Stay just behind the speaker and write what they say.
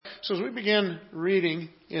So as we begin reading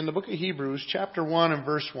in the book of Hebrews, chapter 1 and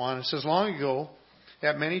verse 1, it says, "Long ago,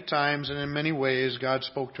 at many times and in many ways, God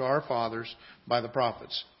spoke to our fathers by the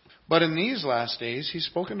prophets. But in these last days, He's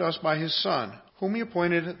spoken to us by His Son, whom He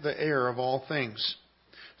appointed the heir of all things,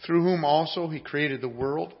 through whom also He created the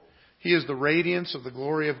world. He is the radiance of the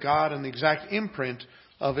glory of God and the exact imprint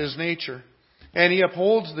of His nature. And He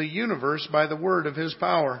upholds the universe by the word of His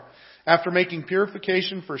power. After making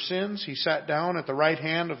purification for sins, He sat down at the right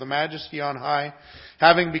hand of the Majesty on high,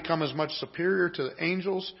 having become as much superior to the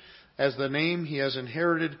angels as the name He has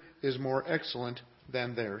inherited is more excellent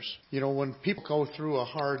than theirs." You know, when people go through a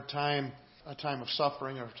hard time, a time of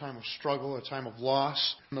suffering or a time of struggle, a time of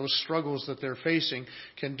loss, and those struggles that they're facing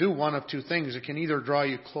can do one of two things. It can either draw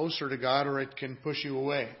you closer to God or it can push you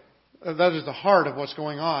away. That is the heart of what's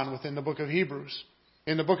going on within the book of Hebrews.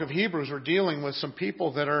 In the book of Hebrews, we're dealing with some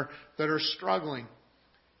people that are struggling.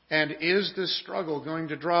 And is this struggle going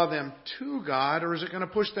to draw them to God, or is it going to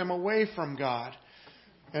push them away from God?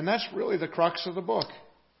 And that's really the crux of the book.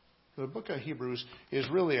 The book of Hebrews is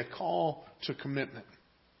really a call to commitment.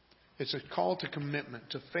 It's a call to commitment,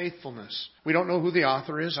 to faithfulness. We don't know who the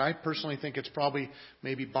author is. I personally think it's probably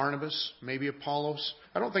maybe Barnabas, maybe Apollos.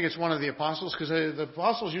 I don't think it's one of the apostles, because the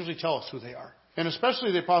apostles usually tell us who they are. And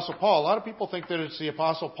especially the Apostle Paul. A lot of people think that it's the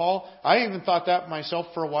Apostle Paul. I even thought that myself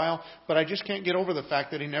for a while, but I just can't get over the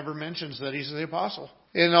fact that he never mentions that he's the apostle.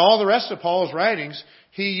 In all the rest of Paul's writings,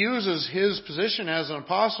 he uses his position as an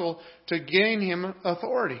apostle to gain him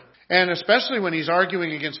authority. And especially when he's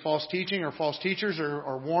arguing against false teaching or false teachers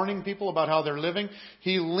or warning people about how they're living,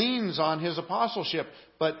 he leans on his apostleship,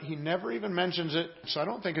 but he never even mentions it. So I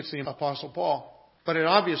don't think it's the Apostle Paul. But it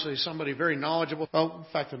obviously is somebody very knowledgeable. Well,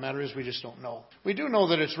 the fact of the matter is we just don't know. We do know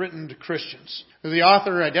that it's written to Christians. The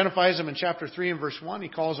author identifies them in chapter 3 and verse 1. He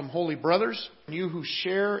calls them holy brothers, you who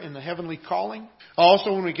share in the heavenly calling.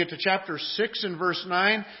 Also, when we get to chapter 6 and verse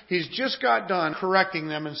 9, he's just got done correcting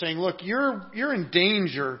them and saying, look, you're in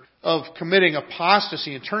danger of committing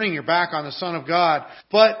apostasy and turning your back on the Son of God.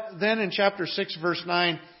 But then in chapter 6 verse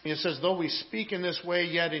 9, it says, though we speak in this way,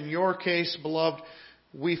 yet in your case, beloved,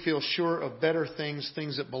 we feel sure of better things,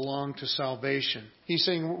 things that belong to salvation. He's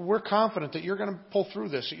saying, we're confident that you're going to pull through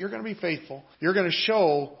this, that you're going to be faithful. You're going to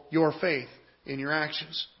show your faith in your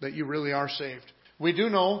actions, that you really are saved. We do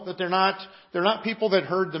know that they're not people that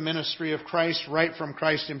heard the ministry of Christ right from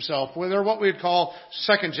Christ Himself. Well, they're what we'd call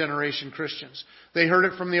second generation Christians. They heard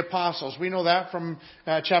it from the apostles. We know that from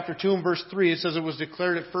chapter 2 and verse 3. It says it was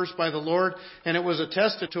declared at first by the Lord, and it was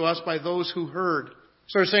attested to us by those who heard.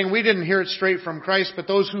 So they're saying we didn't hear it straight from Christ, but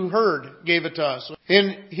those who heard gave it to us.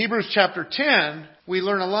 In Hebrews chapter 10, we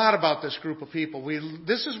learn a lot about this group of people.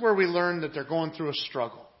 This is where we learn that they're going through a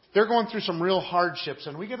struggle. They're going through some real hardships,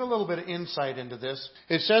 and we get a little bit of insight into this.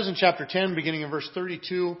 It says in chapter 10, beginning in verse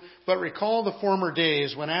 32, "But recall the former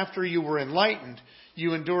days when after you were enlightened,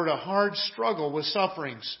 you endured a hard struggle with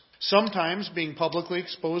sufferings, sometimes being publicly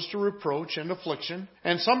exposed to reproach and affliction,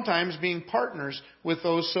 and sometimes being partners with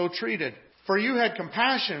those so treated. For you had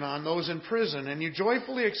compassion on those in prison, and you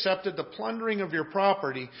joyfully accepted the plundering of your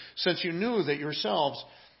property, since you knew that yourselves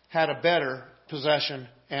had a better possession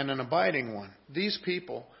and an abiding one." These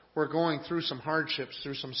people were going through some hardships,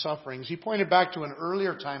 through some sufferings. He pointed back to an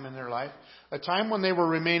earlier time in their life, a time when they were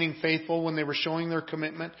remaining faithful, when they were showing their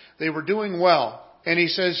commitment. They were doing well. And he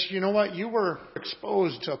says, you know what? You were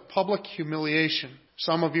exposed to public humiliation.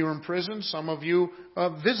 Some of you were in prison. Some of you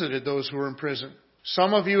visited those who were in prison.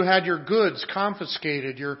 Some of you had your goods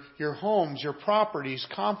confiscated, your homes, your properties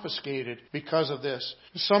confiscated because of this.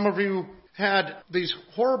 Some of you had these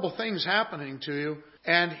horrible things happening to you,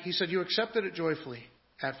 and he said you accepted it joyfully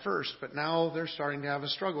at first, but now they're starting to have a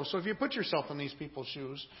struggle. So if you put yourself in these people's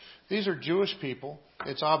shoes, these are Jewish people.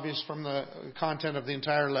 It's obvious from the content of the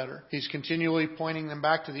entire letter. He's continually pointing them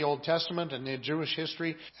back to the Old Testament and the Jewish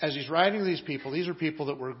history. As he's writing to these people, these are people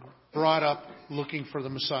that were brought up looking for the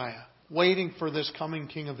Messiah, waiting for this coming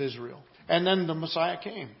King of Israel. And then the Messiah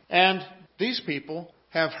came. And these people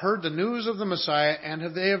have heard the news of the Messiah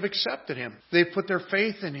and they have accepted Him. They've put their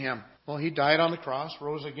faith in Him. Well, He died on the cross,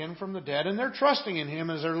 rose again from the dead, and they're trusting in Him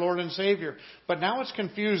as their Lord and Savior. But now it's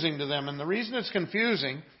confusing to them. And the reason it's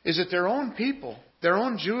confusing is that their own people, their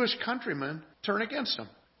own Jewish countrymen, turn against Him.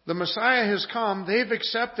 The Messiah has come, they've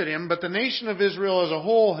accepted Him, but the nation of Israel as a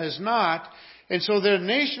whole has not. And so the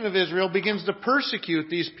nation of Israel begins to persecute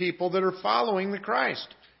these people that are following the Christ.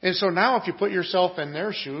 And so now if you put yourself in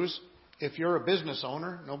their shoes, if you're a business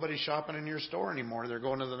owner, nobody's shopping in your store anymore. They're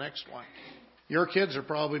going to the next one. Your kids are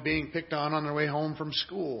probably being picked on their way home from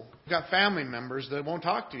school. You've got family members that won't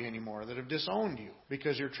talk to you anymore, that have disowned you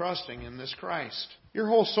because you're trusting in this Christ. Your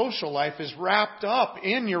whole social life is wrapped up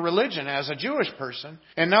in your religion as a Jewish person.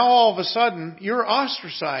 And now all of a sudden, you're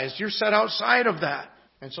ostracized. You're set outside of that.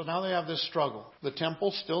 And so now they have this struggle. The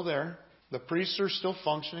temple's still there. The priests are still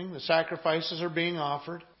functioning. The sacrifices are being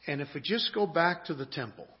offered. And if we just go back to the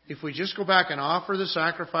temple, if we just go back and offer the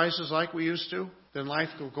sacrifices like we used to, then life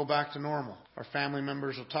will go back to normal. Our family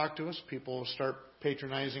members will talk to us. People will start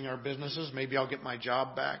patronizing our businesses. Maybe I'll get my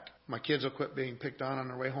job back. My kids will quit being picked on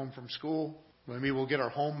their way home from school. Maybe we'll get our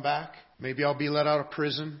home back. Maybe I'll be let out of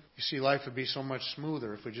prison. You see, life would be so much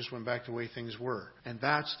smoother if we just went back to the way things were. And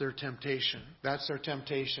that's their temptation. That's their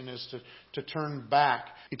temptation, is to turn back.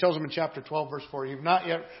 He tells them in chapter 12, verse 4, you've not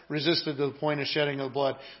yet resisted to the point of shedding of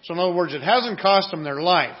blood. So in other words, it hasn't cost them their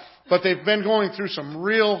life, but they've been going through some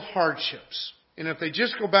real hardships. And if they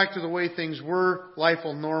just go back to the way things were, life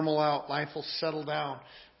will normal out. Life will settle down.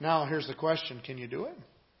 Now, here's the question. Can you do it?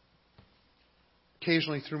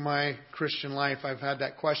 Occasionally through my Christian life, I've had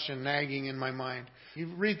that question nagging in my mind.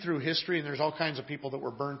 You read through history, and there's all kinds of people that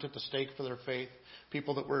were burnt at the stake for their faith.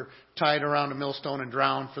 People that were tied around a millstone and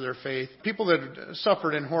drowned for their faith. People that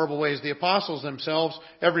suffered in horrible ways. The apostles themselves,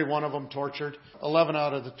 every one of them tortured. 11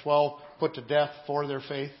 out of the 12 put to death for their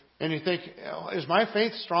faith. And you think, is my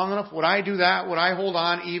faith strong enough? Would I do that? Would I hold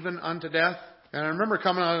on even unto death? And I remember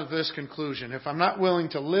coming out of this conclusion. If I'm not willing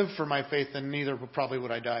to live for my faith, then neither probably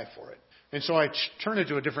would I die for it. And so I turned it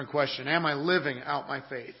to a different question. Am I living out my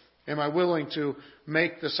faith? Am I willing to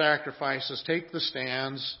make the sacrifices, take the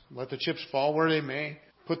stands, let the chips fall where they may,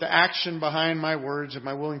 put the action behind my words? Am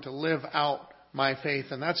I willing to live out my faith?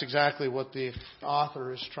 And that's exactly what the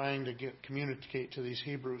author is trying to communicate to these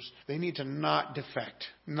Hebrews. They need to not defect,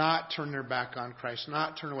 not turn their back on Christ,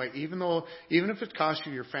 not turn away, even if it costs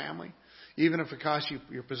you your family, even if it costs you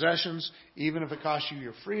your possessions, even if it costs you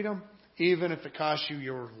your freedom, even if it costs you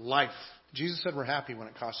your life. Jesus said we're happy when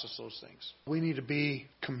it costs us those things. We need to be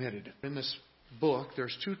committed. In this book,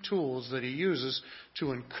 there's two tools that he uses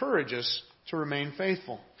to encourage us to remain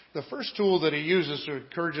faithful. The first tool that he uses to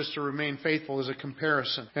encourage us to remain faithful is a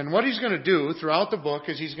comparison. And what he's going to do throughout the book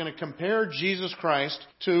is he's going to compare Jesus Christ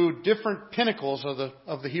to different pinnacles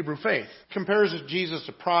of the Hebrew faith. He compares Jesus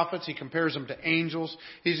to prophets. He compares him to angels.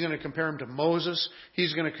 He's going to compare him to Moses.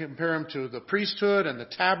 He's going to compare him to the priesthood and the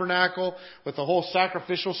tabernacle with the whole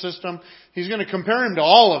sacrificial system. He's going to compare him to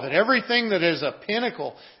all of it. Everything that is a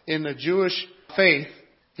pinnacle in the Jewish faith,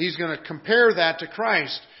 he's going to compare that to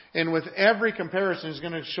Christ. And with every comparison, he's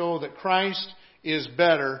going to show that Christ is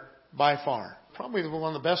better by far. Probably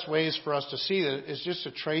one of the best ways for us to see that is just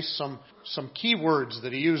to trace some key words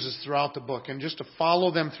that he uses throughout the book and just to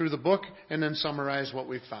follow them through the book and then summarize what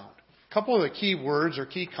we've found. A couple of the key words or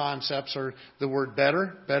key concepts are the word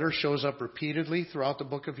better. Better shows up repeatedly throughout the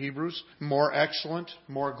book of Hebrews. More excellent,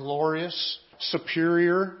 more glorious,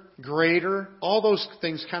 superior, greater. All those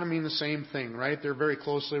things kind of mean the same thing, right? They're very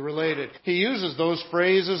closely related. He uses those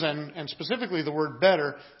phrases and specifically the word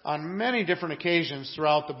better on many different occasions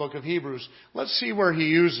throughout the book of Hebrews. Let's see where he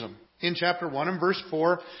used them. In chapter 1 and verse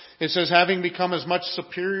 4, it says, having become as much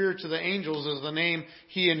superior to the angels as the name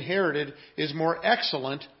he inherited is more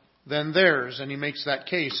excellent than theirs. And he makes that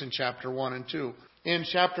case in chapter 1 and 2. In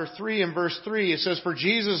chapter 3 and verse 3, it says, for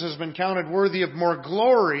Jesus has been counted worthy of more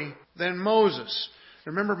glory than Moses.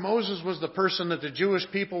 Remember, Moses was the person that the Jewish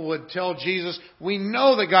people would tell Jesus, we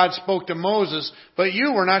know that God spoke to Moses, but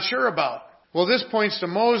you were not sure about. Well, this points to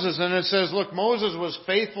Moses, and it says, look, Moses was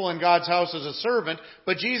faithful in God's house as a servant,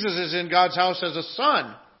 but Jesus is in God's house as a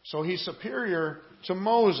son. So he's superior to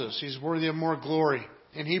Moses. He's worthy of more glory.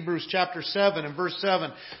 In Hebrews chapter 7 and verse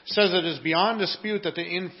 7 says it is beyond dispute that the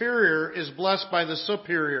inferior is blessed by the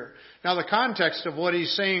superior. Now the context of what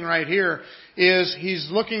he's saying right here is he's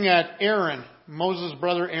looking at Aaron, Moses'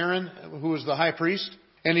 brother Aaron, who was the high priest.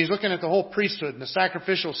 And he's looking at the whole priesthood and the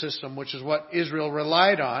sacrificial system, which is what Israel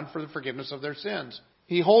relied on for the forgiveness of their sins.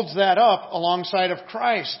 He holds that up alongside of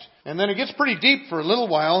Christ. And then it gets pretty deep for a little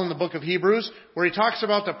while in the book of Hebrews, where he talks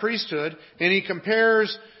about the priesthood, and he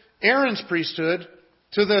compares Aaron's priesthood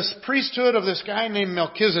to this priesthood of this guy named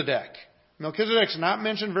Melchizedek. Melchizedek's not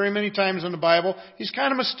mentioned very many times in the Bible. He's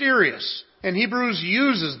kind of mysterious. And Hebrews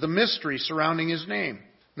uses the mystery surrounding his name.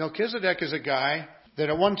 Melchizedek is a guy that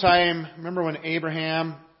at one time, remember when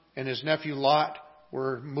Abraham and his nephew Lot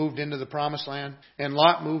were moved into the promised land? And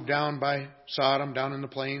Lot moved down by Sodom, down in the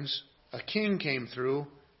plains. A king came through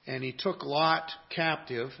and he took Lot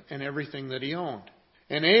captive and everything that he owned.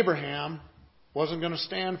 And Abraham wasn't going to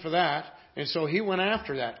stand for that. And so he went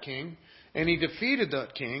after that king and he defeated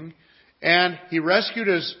that king and he rescued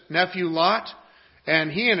his nephew Lot,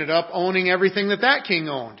 And he ended up owning everything that king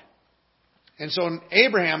owned. And so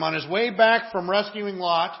Abraham, on his way back from rescuing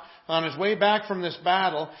Lot, on his way back from this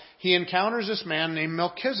battle, he encounters this man named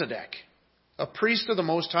Melchizedek, a priest of the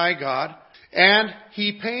Most High God, and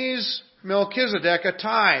he pays Melchizedek a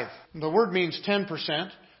tithe. The word means 10%.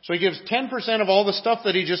 So he gives 10% of all the stuff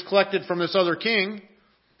that he just collected from this other king.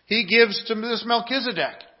 He gives to this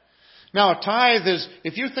Melchizedek. Now a tithe is,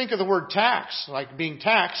 if you think of the word tax, like being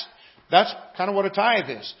taxed, that's kind of what a tithe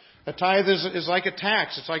is. A tithe is like a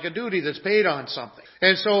tax. It's like a duty that's paid on something.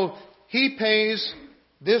 And so he pays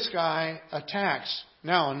this guy a tax.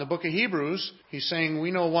 Now in the book of Hebrews, he's saying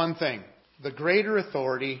we know one thing. The greater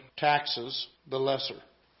authority taxes the lesser.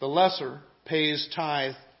 The lesser pays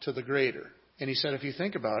tithe to the greater. And he said, if you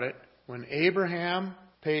think about it, when Abraham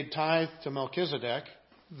paid tithe to Melchizedek,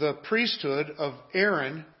 the priesthood of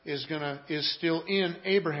Aaron is still in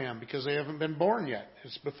Abraham because they haven't been born yet.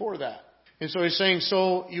 It's before that. And so he's saying,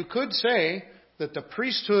 so you could say that the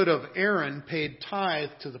priesthood of Aaron paid tithe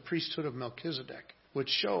to the priesthood of Melchizedek, which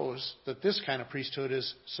shows that this kind of priesthood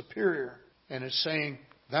is superior. And it's saying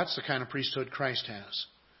that's the kind of priesthood Christ has.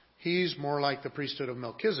 He's more like the priesthood of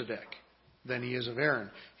Melchizedek than he is of Aaron.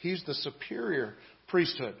 He's the superior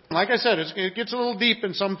priesthood. Like I said, it gets a little deep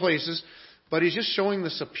in some places, but he's just showing the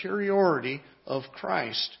superiority of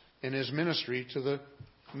Christ in his ministry to the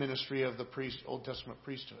ministry of the Old Testament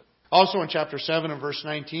priesthood. Also in chapter 7 and verse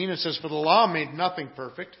 19, it says, for the law made nothing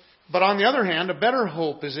perfect, but on the other hand, a better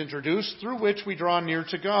hope is introduced through which we draw near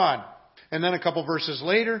to God. And then a couple verses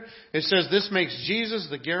later, it says, this makes Jesus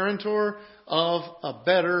the guarantor of a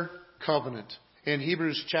better covenant. In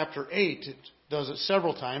Hebrews chapter 8, it does it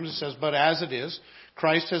several times. It says, but as it is,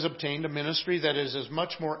 Christ has obtained a ministry that is as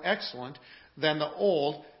much more excellent than the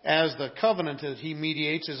old, as the covenant that he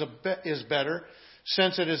mediates is better,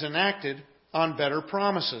 since it is enacted on better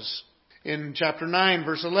promises. In chapter 9,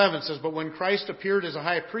 verse 11, it says, but when Christ appeared as a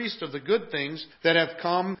high priest of the good things that have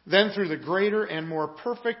come, then through the greater and more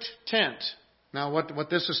perfect tent. Now what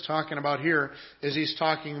this is talking about here is he's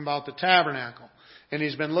talking about the tabernacle. And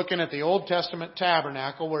he's been looking at the Old Testament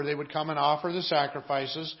tabernacle where they would come and offer the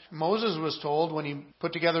sacrifices. Moses was told when he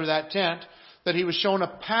put together that tent that he was shown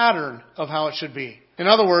a pattern of how it should be. In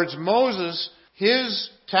other words, Moses, his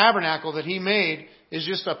tabernacle that he made is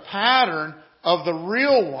just a pattern of the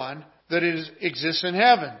real one that exists in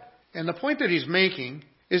heaven. And the point that he's making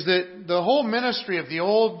is that the whole ministry of the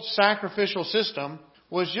old sacrificial system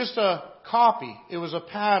was just a copy. It was a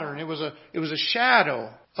pattern. It was a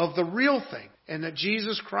shadow of the real thing. And that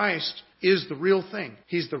Jesus Christ is the real thing.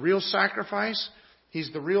 He's the real sacrifice. He's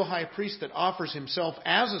the real high priest that offers himself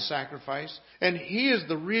as a sacrifice. And he is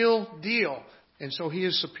the real deal. And so he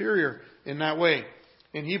is superior in that way.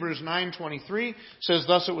 In Hebrews 9:23 says,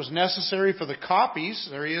 thus it was necessary for the copies,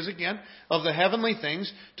 there he is again, of the heavenly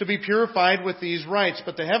things to be purified with these rites,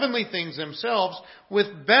 but the heavenly things themselves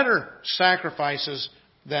with better sacrifices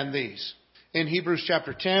than these. In Hebrews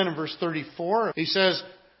chapter 10 and verse 34, he says,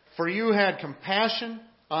 for you had compassion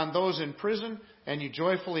on those in prison, and you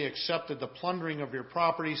joyfully accepted the plundering of your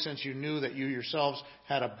property, since you knew that you yourselves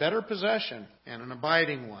had a better possession and an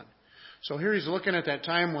abiding one. So here he's looking at that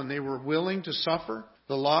time when they were willing to suffer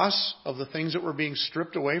the loss of the things that were being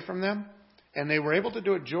stripped away from them. And they were able to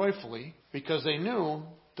do it joyfully because they knew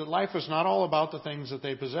that life was not all about the things that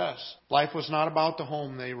they possess. Life was not about the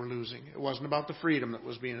home they were losing. It wasn't about the freedom that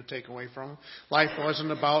was being taken away from them. Life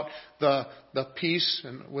wasn't about the peace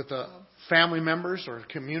and with the family members or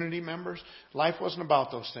community members. Life wasn't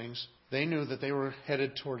about those things. They knew that they were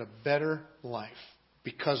headed toward a better life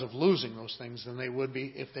because of losing those things than they would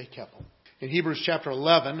be if they kept them. In Hebrews chapter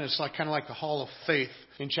 11, it's kind of like the hall of faith.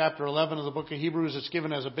 In chapter 11 of the book of Hebrews, it's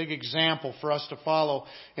given as a big example for us to follow.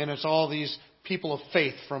 And it's all these people of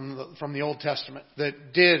faith from the Old Testament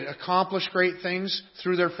that did accomplish great things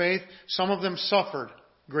through their faith. Some of them suffered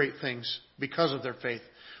great things because of their faith.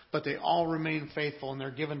 But they all remained faithful, and they're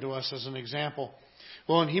given to us as an example.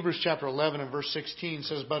 Well, in Hebrews chapter 11 and verse 16 it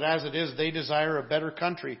says, but as it is, they desire a better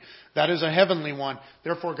country. That is a heavenly one.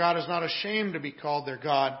 Therefore God is not ashamed to be called their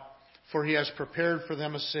God, for he has prepared for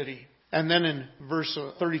them a city. And then in verse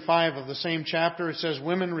 35 of the same chapter, it says,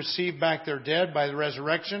 women received back their dead by the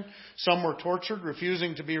resurrection. Some were tortured,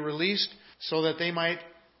 refusing to be released, so that they might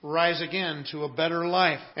rise again to a better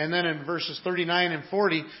life. And then in verses 39 and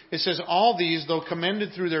 40, it says, all these, though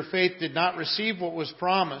commended through their faith, did not receive what was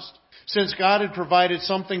promised, since God had provided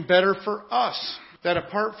something better for us, that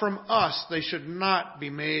apart from us, they should not be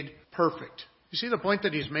made perfect. You see the point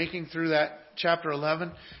that he's making through that chapter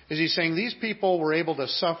 11? Is he's saying these people were able to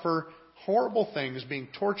suffer horrible things, being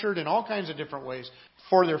tortured in all kinds of different ways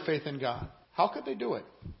for their faith in God. How could they do it?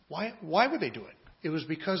 Why would they do it? It was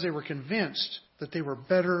because they were convinced that they were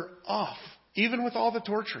better off. Even with all the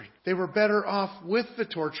torturing. They were better off with the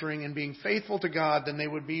torturing and being faithful to God than they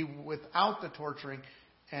would be without the torturing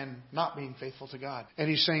and not being faithful to God. And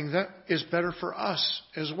he's saying that is better for us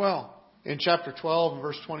as well. In chapter 12 and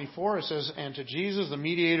verse 24 it says, "And to Jesus, the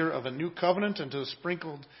mediator of a new covenant, and to the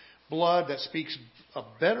sprinkled blood that speaks a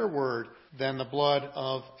better word than the blood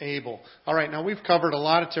of Abel." All right, now we've covered a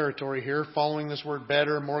lot of territory here, following this word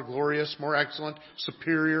better, more glorious, more excellent,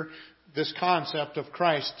 superior, this concept of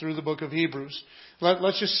Christ through the book of Hebrews.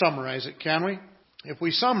 Let's just summarize it, can we? If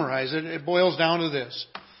we summarize it, it boils down to this.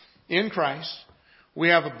 In Christ, we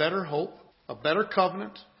have a better hope, a better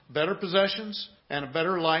covenant, better possessions, and a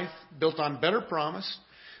better life built on better promise,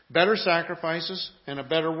 better sacrifices, and a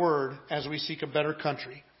better word as we seek a better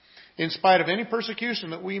country. In spite of any persecution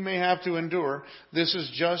that we may have to endure, this is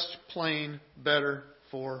just plain better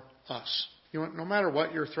for us. You know, no matter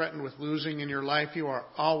what you're threatened with losing in your life, you are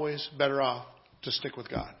always better off to stick with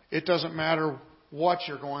God. It doesn't matter what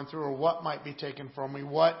you're going through or what might be taken from you,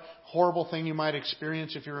 what horrible thing you might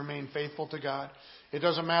experience if you remain faithful to God. It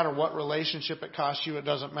doesn't matter what relationship it costs you. It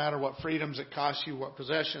doesn't matter what freedoms it costs you, what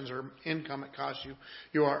possessions or income it costs you.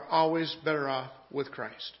 You are always better off with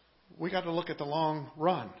Christ. We got to look at the long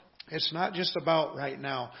run. It's not just about right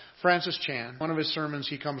now. Francis Chan, one of his sermons,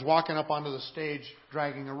 he comes walking up onto the stage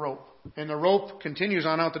dragging a rope. And the rope continues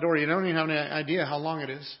on out the door. You don't even have any idea how long it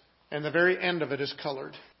is. And the very end of it is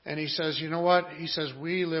colored. And he says, you know what? He says,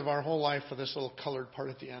 we live our whole life for this little colored part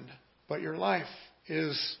at the end. But your life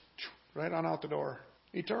is right on out the door.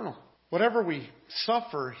 Eternal. Whatever we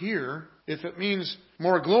suffer here, if it means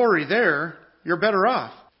more glory there, you're better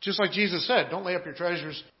off. Just like Jesus said, don't lay up your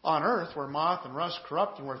treasures on earth where moth and rust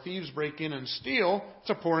corrupt and where thieves break in and steal. It's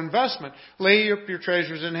a poor investment. Lay up your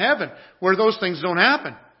treasures in heaven where those things don't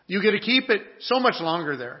happen. You get to keep it so much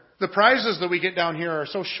longer there. The prizes that we get down here are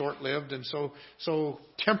so short-lived and so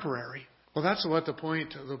temporary. Well, that's what the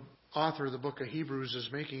point of the author of the book of Hebrews is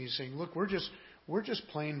making. He's saying, look, we're just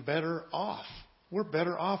plain better off. We're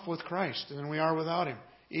better off with Christ than we are without Him.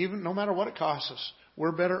 Even no matter what it costs us,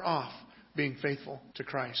 we're better off being faithful to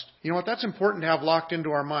Christ. You know what? That's important to have locked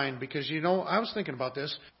into our mind because, you know, I was thinking about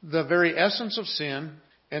this. The very essence of sin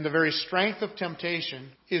and the very strength of temptation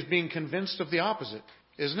is being convinced of the opposite,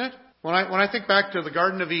 isn't it? When I think back to the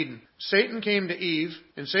Garden of Eden, Satan came to Eve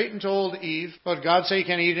and Satan told Eve, "Well, did God say you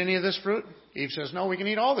can't eat any of this fruit?" Eve says, "No, we can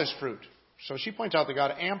eat all this fruit." So she points out that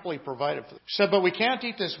God amply provided for them. She said, "But we can't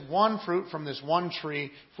eat this one fruit from this one tree.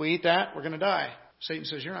 If we eat that, we're going to die." Satan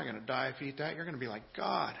says, "You're not going to die if you eat that. You're going to be like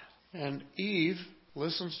God." And Eve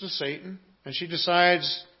listens to Satan, and she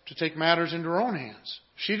decides to take matters into her own hands.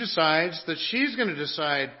 She decides that she's going to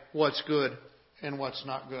decide what's good and what's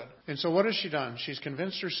not good. And so what has she done? She's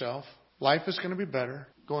convinced herself life is going to be better,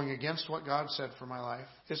 going against what God said for my life.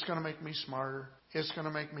 It's going to make me smarter. It's going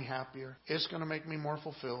to make me happier. It's going to make me more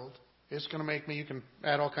fulfilled. It's going to make me, you can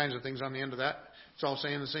add all kinds of things on the end of that. It's all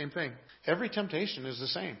saying the same thing. Every temptation is the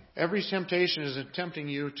same. Every temptation is tempting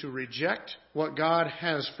you to reject what God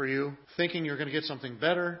has for you, thinking you're going to get something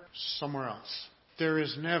better somewhere else. There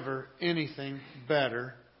is never anything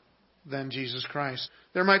better than Jesus Christ.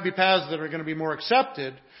 There might be paths that are going to be more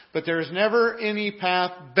accepted, but there is never any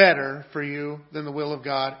path better for you than the will of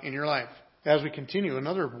God in your life. As we continue,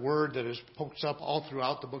 another word that is poked up all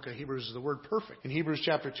throughout the book of Hebrews is the word perfect. In Hebrews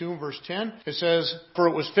chapter 2 and verse 10, it says, "For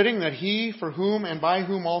it was fitting that He, for whom and by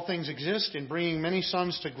whom all things exist, in bringing many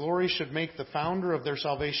sons to glory, should make the founder of their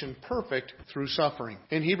salvation perfect through suffering."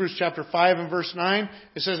 In Hebrews chapter 5 and verse 9,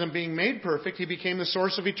 it says, "And being made perfect, He became the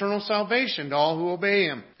source of eternal salvation to all who obey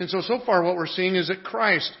Him." And so far what we're seeing is that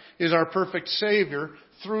Christ is our perfect Savior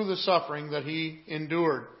through the suffering that He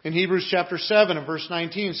endured. In Hebrews chapter 7 and verse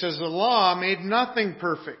 19 says, "The law made nothing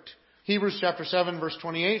perfect." Hebrews chapter 7 verse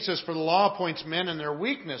 28 says, "For the law appoints men in their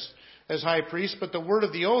weakness as high priests, but the word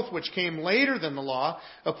of the oath which came later than the law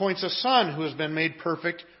appoints a son who has been made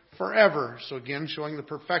perfect forever." So again, showing the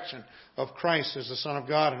perfection of Christ as the Son of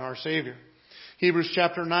God and our Savior. Hebrews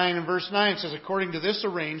chapter 9 and verse 9 says, "According to this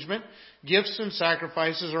arrangement, gifts and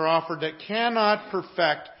sacrifices are offered that cannot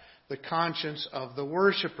perfect the conscience of the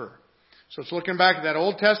worshiper." So it's looking back at that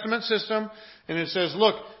Old Testament system, and it says,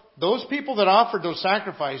 look, those people that offered those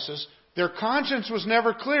sacrifices, their conscience was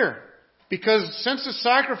never clear. Because since the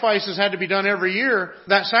sacrifices had to be done every year,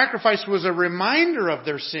 that sacrifice was a reminder of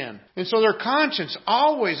their sin. And so their conscience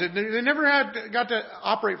always, they never got to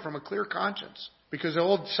operate from a clear conscience. Because the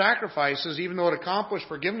old sacrifices, even though it accomplished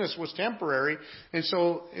forgiveness, was temporary. And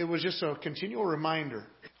so it was just a continual reminder.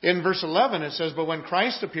 In verse 11 it says, "But when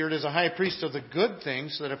Christ appeared as a high priest of the good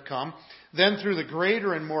things that have come, then through the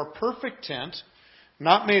greater and more perfect tent,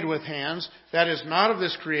 not made with hands, that is not of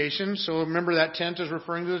this creation. So remember that tent is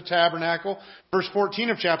referring to the tabernacle. Verse 14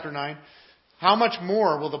 of chapter 9. How much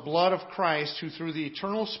more will the blood of Christ, who through the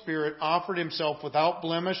eternal Spirit offered himself without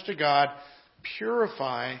blemish to God,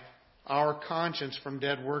 purify our conscience from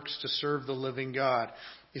dead works to serve the living God?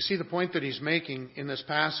 You see, the point that he's making in this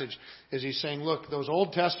passage is he's saying, look, those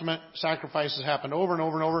Old Testament sacrifices happened over and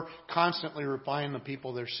over and over, constantly replying the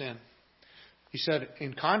people their sin. He said,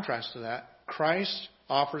 in contrast to that, Christ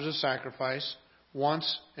offers a sacrifice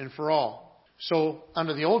once and for all. So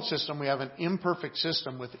under the old system, we have an imperfect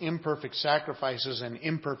system with imperfect sacrifices and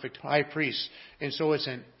imperfect high priests. And so it's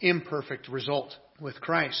an imperfect result. With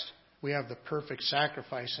Christ, we have the perfect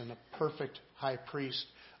sacrifice and the perfect high priest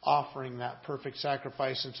offering that perfect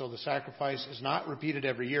sacrifice. And so the sacrifice is not repeated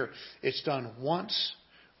every year. It's done once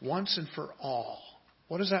and for all.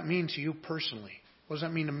 What does that mean to you personally? What does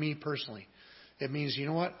that mean to me personally? It means, you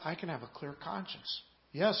know what? I can have a clear conscience.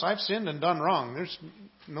 Yes, I've sinned and done wrong. There's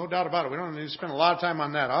no doubt about it. We don't need to spend a lot of time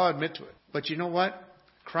on that. I'll admit to it. But you know what?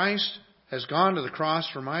 Christ has gone to the cross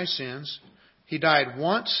for my sins. He died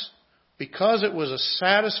once because it was a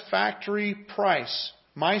satisfactory price.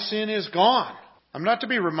 My sin is gone. I'm not to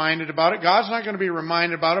be reminded about it. God's not going to be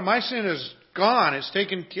reminded about it. My sin is gone. It's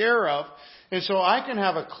taken care of. And so I can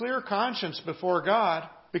have a clear conscience before God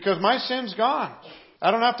because my sin's gone.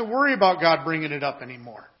 I don't have to worry about God bringing it up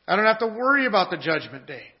anymore. I don't have to worry about the judgment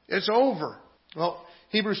day. It's over. Well,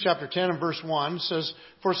 Hebrews chapter 10 and verse 1 says,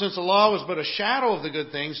 for since the law was but a shadow of the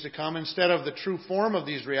good things to come instead of the true form of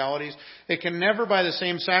these realities, it can never by the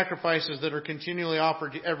same sacrifices that are continually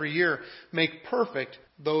offered every year make perfect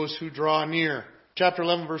those who draw near. Chapter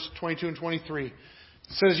 11 verse 22 and 23 it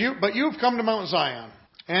says, but you have come to Mount Zion,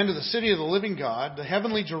 and to the city of the living God, the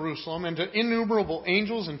heavenly Jerusalem, and to innumerable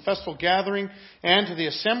angels in festal gathering, and to the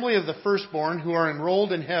assembly of the firstborn who are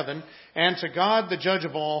enrolled in heaven, and to God the judge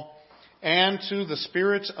of all, and to the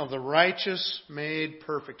spirits of the righteous made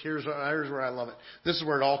perfect. Here's where I love it. This is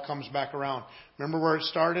where it all comes back around. Remember where it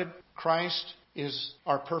started? Christ is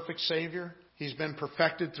our perfect Savior. He's been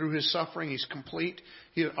perfected through His suffering. He's complete.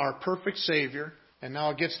 He's our perfect Savior. And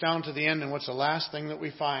now it gets down to the end, and what's the last thing that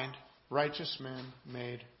we find? Righteous men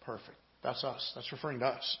made perfect. That's us. That's referring to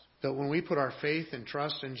us. That when we put our faith and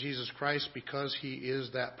trust in Jesus Christ because He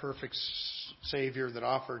is that perfect Savior that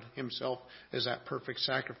offered Himself as that perfect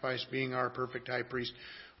sacrifice, being our perfect high priest,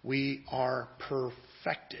 we are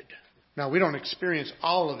perfected. Now, we don't experience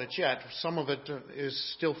all of it yet. Some of it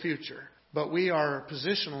is still future. But we are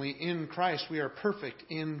positionally in Christ. We are perfect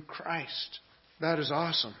in Christ. That is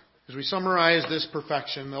awesome. As we summarize this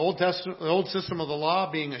perfection, the old system of the law,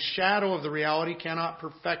 being a shadow of the reality, cannot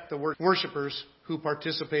perfect the worshipers who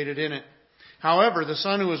participated in it. However, the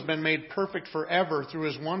Son, who has been made perfect forever through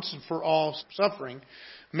His once and for all suffering,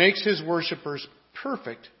 makes His worshipers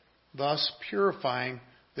perfect, thus purifying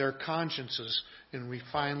their consciences, and we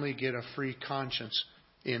finally get a free conscience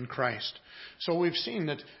in Christ. So we've seen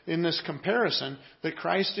that in this comparison that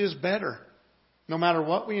Christ is better. No matter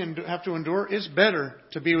what we have to endure, it's better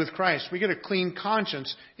to be with Christ. We get a clean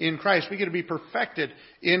conscience in Christ. We get to be perfected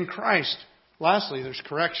in Christ. Lastly, there's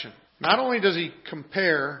correction. Not only does He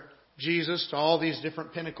compare Jesus to all these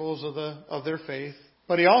different pinnacles of their faith,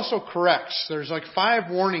 but He also corrects. There's like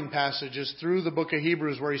 5 warning passages through the book of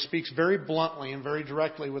Hebrews where He speaks very bluntly and very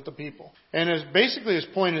directly with the people. And basically His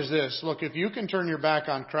point is this. Look, if you can turn your back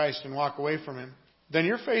on Christ and walk away from Him, then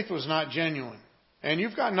your faith was not genuine. And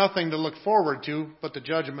you've got nothing to look forward to but the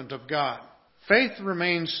judgment of God. Faith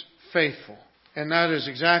remains faithful. And that is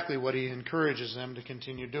exactly what He encourages them to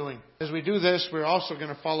continue doing. As we do this, we're also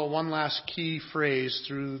going to follow one last key phrase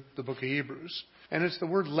through the book of Hebrews. And it's the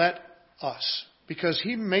word let us. Because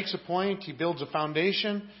He makes a point, He builds a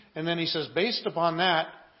foundation, and then He says, based upon that,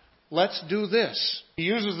 let's do this. He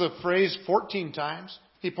uses the phrase 14 times.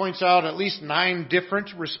 He points out at least 9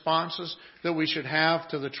 different responses that we should have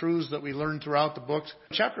to the truths that we learn throughout the books.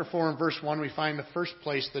 In chapter 4 and verse 1, we find the first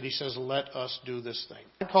place that He says, let us do this thing.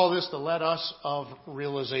 I call this the let us of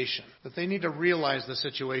realization. That they need to realize the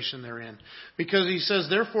situation they're in. Because He says,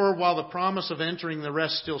 therefore, while the promise of entering the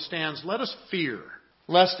rest still stands, let us fear,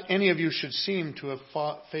 lest any of you should seem to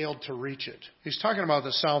have failed to reach it. He's talking about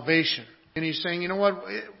the salvation. And He's saying, you know what,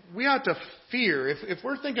 we ought to fear. If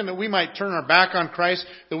we're thinking that we might turn our back on Christ,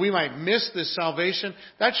 that we might miss this salvation,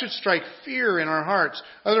 that should strike fear in our hearts.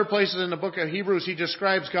 Other places in the book of Hebrews, He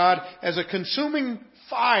describes God as a consuming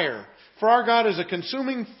fire. For our God is a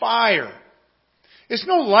consuming fire. It's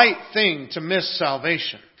no light thing to miss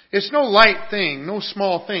salvation. It's no light thing, no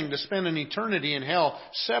small thing to spend an eternity in hell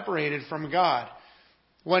separated from God,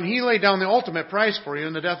 when He laid down the ultimate price for you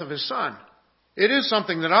in the death of His Son. It is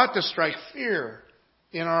something that ought to strike fear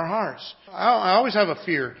in our hearts. I always have a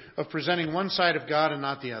fear of presenting one side of God and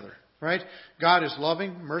not the other. Right? God is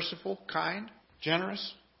loving, merciful, kind,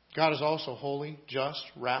 generous. God is also holy, just,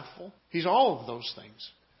 wrathful. He's all of those things.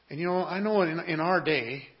 And I know in our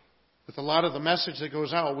day, with a lot of the message that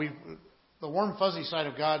goes out, the warm fuzzy side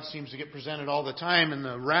of God seems to get presented all the time, and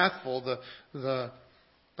the wrathful, the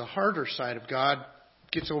harder side of God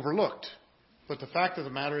gets overlooked. But the fact of the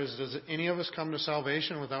matter is, does any of us come to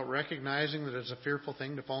salvation without recognizing that it's a fearful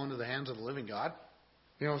thing to fall into the hands of the living God?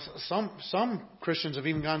 Some Christians have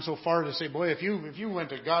even gone so far to say, boy, if you went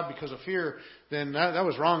to God because of fear, then that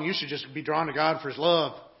was wrong. You should just be drawn to God for His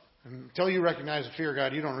love. And until you recognize the fear of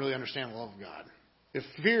God, you don't really understand the love of God. If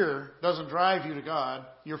fear doesn't drive you to God,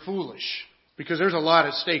 you're foolish. Because there's a lot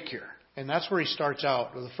at stake here. And that's where he starts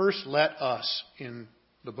out. The first let us in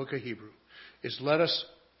the book of Hebrew is let us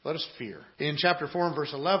fear. In chapter 4 and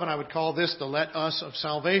verse 11, I would call this the let us of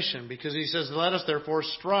salvation, because he says, let us therefore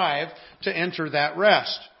strive to enter that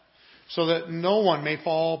rest, so that no one may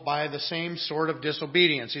fall by the same sort of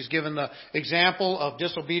disobedience. He's given the example of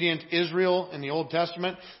disobedient Israel in the Old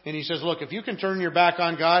Testament, and he says, look, if you can turn your back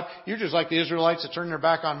on God, you're just like the Israelites that turned their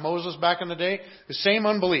back on Moses back in the day. The same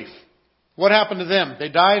unbelief. What happened to them? They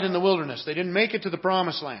died in the wilderness. They didn't make it to the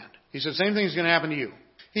promised land. He said, same thing is going to happen to you.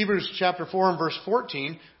 Hebrews chapter 4 and verse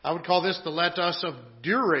 14, I would call this the let us of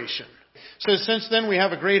duration. It says, since then we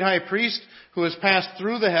have a great high priest who has passed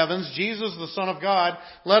through the heavens, Jesus the Son of God,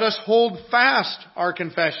 let us hold fast our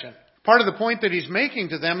confession. Part of the point that he's making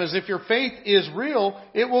to them is if your faith is real,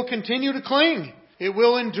 it will continue to cling. It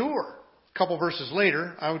will endure. A couple verses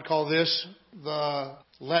later, I would call this the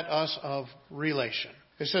let us of relation.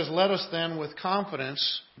 It says, let us then with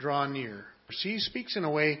confidence draw near. See, he speaks in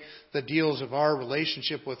a way that deals of our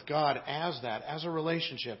relationship with God as that, as a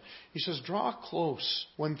relationship. He says, draw close.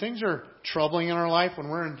 When things are troubling in our life, when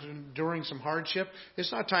we're enduring some hardship,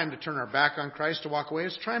 it's not time to turn our back on Christ to walk away.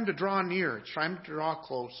 It's time to draw near. It's time to draw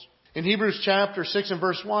close. In Hebrews chapter 6 and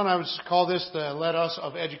verse 1, I would call this the let us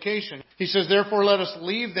of education. He says, therefore let us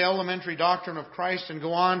leave the elementary doctrine of Christ and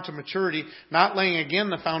go on to maturity, not laying again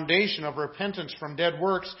the foundation of repentance from dead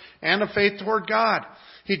works and of faith toward God.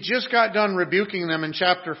 He just got done rebuking them in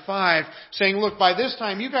chapter 5, saying, look, by this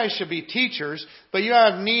time you guys should be teachers, but you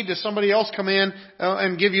have need to somebody else come in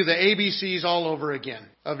and give you the ABCs all over again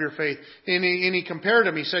of your faith. And he compared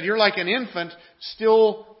them. He said, you're like an infant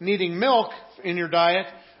still needing milk in your diet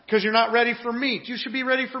because you're not ready for meat. You should be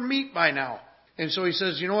ready for meat by now. And so he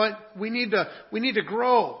says, you know what? We need to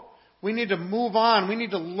grow. We need to move on. We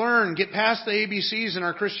need to learn, get past the ABCs in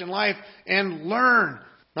our Christian life and learn.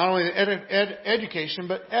 Not only education,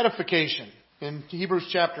 but edification. In Hebrews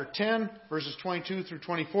chapter 10, verses 22 through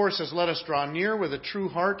 24, it says, let us draw near with a true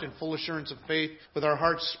heart and full assurance of faith, with our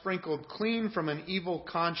hearts sprinkled clean from an evil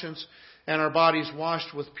conscience and our bodies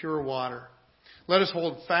washed with pure water. Let us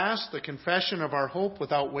hold fast the confession of our hope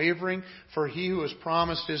without wavering, for he who has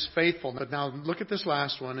promised is faithful. But now look at this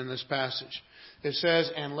last one in this passage. It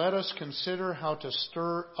says, and let us consider how to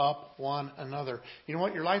stir up one another. You know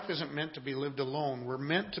what? Your life isn't meant to be lived alone. We're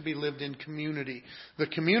meant to be lived in community. The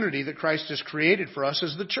community that Christ has created for us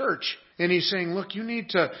is the church. And he's saying, look, you need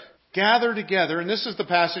to gather together. And this is the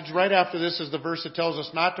passage right after this is the verse that tells us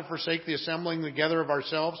not to forsake the assembling together of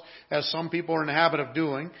ourselves, as some people are in the habit of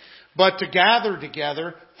doing, but to gather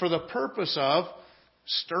together for the purpose of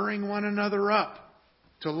stirring one another up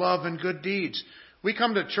to love and good deeds. We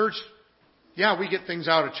come to church. Yeah, we get things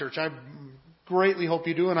out of church. I greatly hope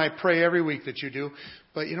you do, and I pray every week that you do.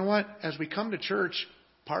 But you know what? As we come to church,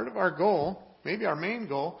 part of our goal, maybe our main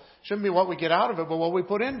goal, shouldn't be what we get out of it, but what we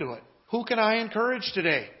put into it. Who can I encourage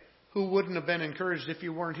today? Who wouldn't have been encouraged if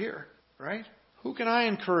you weren't here, right? Who can I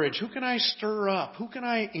encourage? Who can I stir up? Who can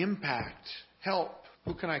I impact? Help?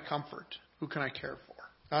 Who can I comfort? Who can I care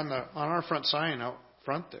for? On our front sign out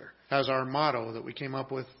front there has our motto that we came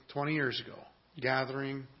up with 20 years ago.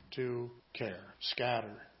 Gathering to care.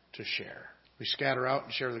 Scatter to share. We scatter out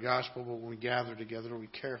and share the gospel, but when we gather together, we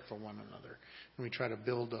care for one another. And we try to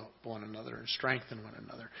build up one another and strengthen one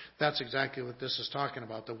another. That's exactly what this is talking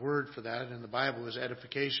about. The word for that in the Bible is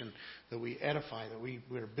edification, that we edify, that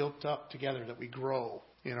we're built up together, that we grow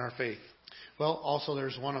in our faith. Well, also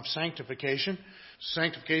there's one of sanctification.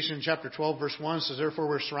 Sanctification in chapter 12, verse 1 says, therefore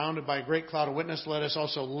we're surrounded by a great cloud of witness. Let us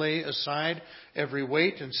also lay aside every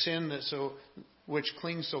weight and sin which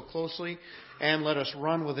clings so closely, and let us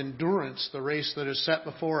run with endurance the race that is set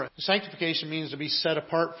before us. Sanctification means to be set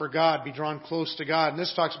apart for God, be drawn close to God. And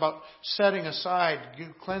this talks about setting aside,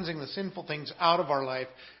 cleansing the sinful things out of our life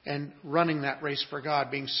and running that race for God,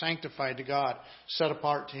 being sanctified to God, set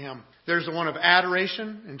apart to Him. There's the one of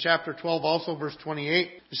adoration in chapter 12 also, verse 28.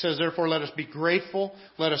 It says, therefore let us be grateful.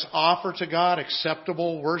 Let us offer to God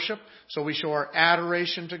acceptable worship. So we show our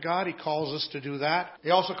adoration to God. He calls us to do that. He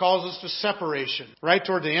also calls us to separation. Right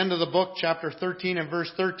toward the end of the book, chapter 13 and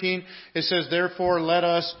verse 13, it says, therefore let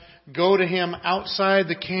us go to Him outside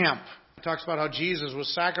the camp. It talks about how Jesus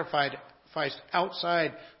was sacrificed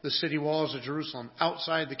outside the city walls of Jerusalem,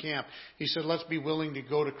 outside the camp. He said, let's be willing to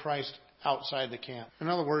go to Christ outside the camp. In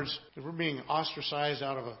other words, if we're being ostracized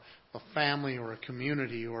out of a family or a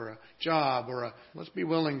community or a job let's be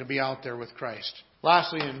willing to be out there with Christ.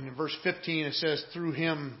 Lastly, in verse 15, it says, through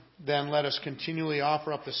Him then let us continually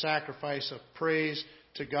offer up the sacrifice of praise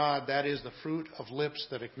to God. That is the fruit of lips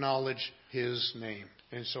that acknowledge His name.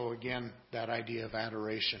 And so again, that idea of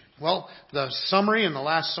adoration. Well, the summary and the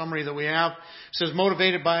last summary that we have says,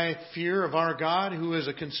 motivated by fear of our God, who is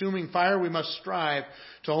a consuming fire, we must strive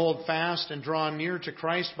to hold fast and draw near to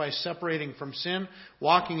Christ by separating from sin,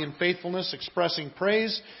 walking in faithfulness, expressing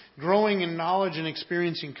praise, growing in knowledge, and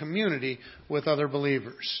experiencing community with other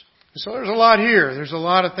believers. So there's a lot here. There's a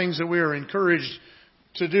lot of things that we are encouraged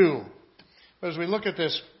to do. But as we look at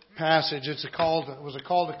this passage, it was a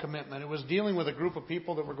call to commitment. It was dealing with a group of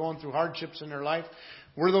people that were going through hardships in their life.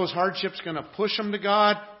 Were those hardships going to push them to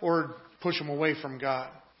God or push them away from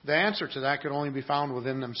God? The answer to that could only be found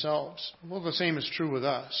within themselves. Well, the same is true with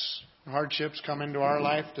us. Hardships come into our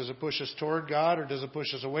life. Does it push us toward God or does it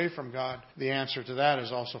push us away from God? The answer to that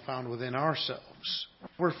is also found within ourselves.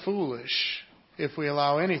 We're foolish if we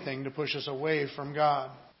allow anything to push us away from God,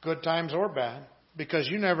 good times or bad, because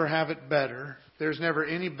you never have it better. There's never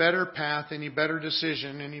any better path, any better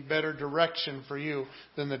decision, any better direction for you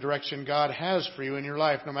than the direction God has for you in your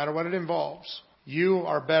life, no matter what it involves. You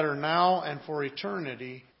are better now and for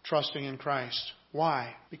eternity trusting in Christ.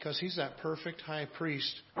 Why? Because He's that perfect high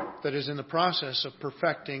priest that is in the process of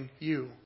perfecting you.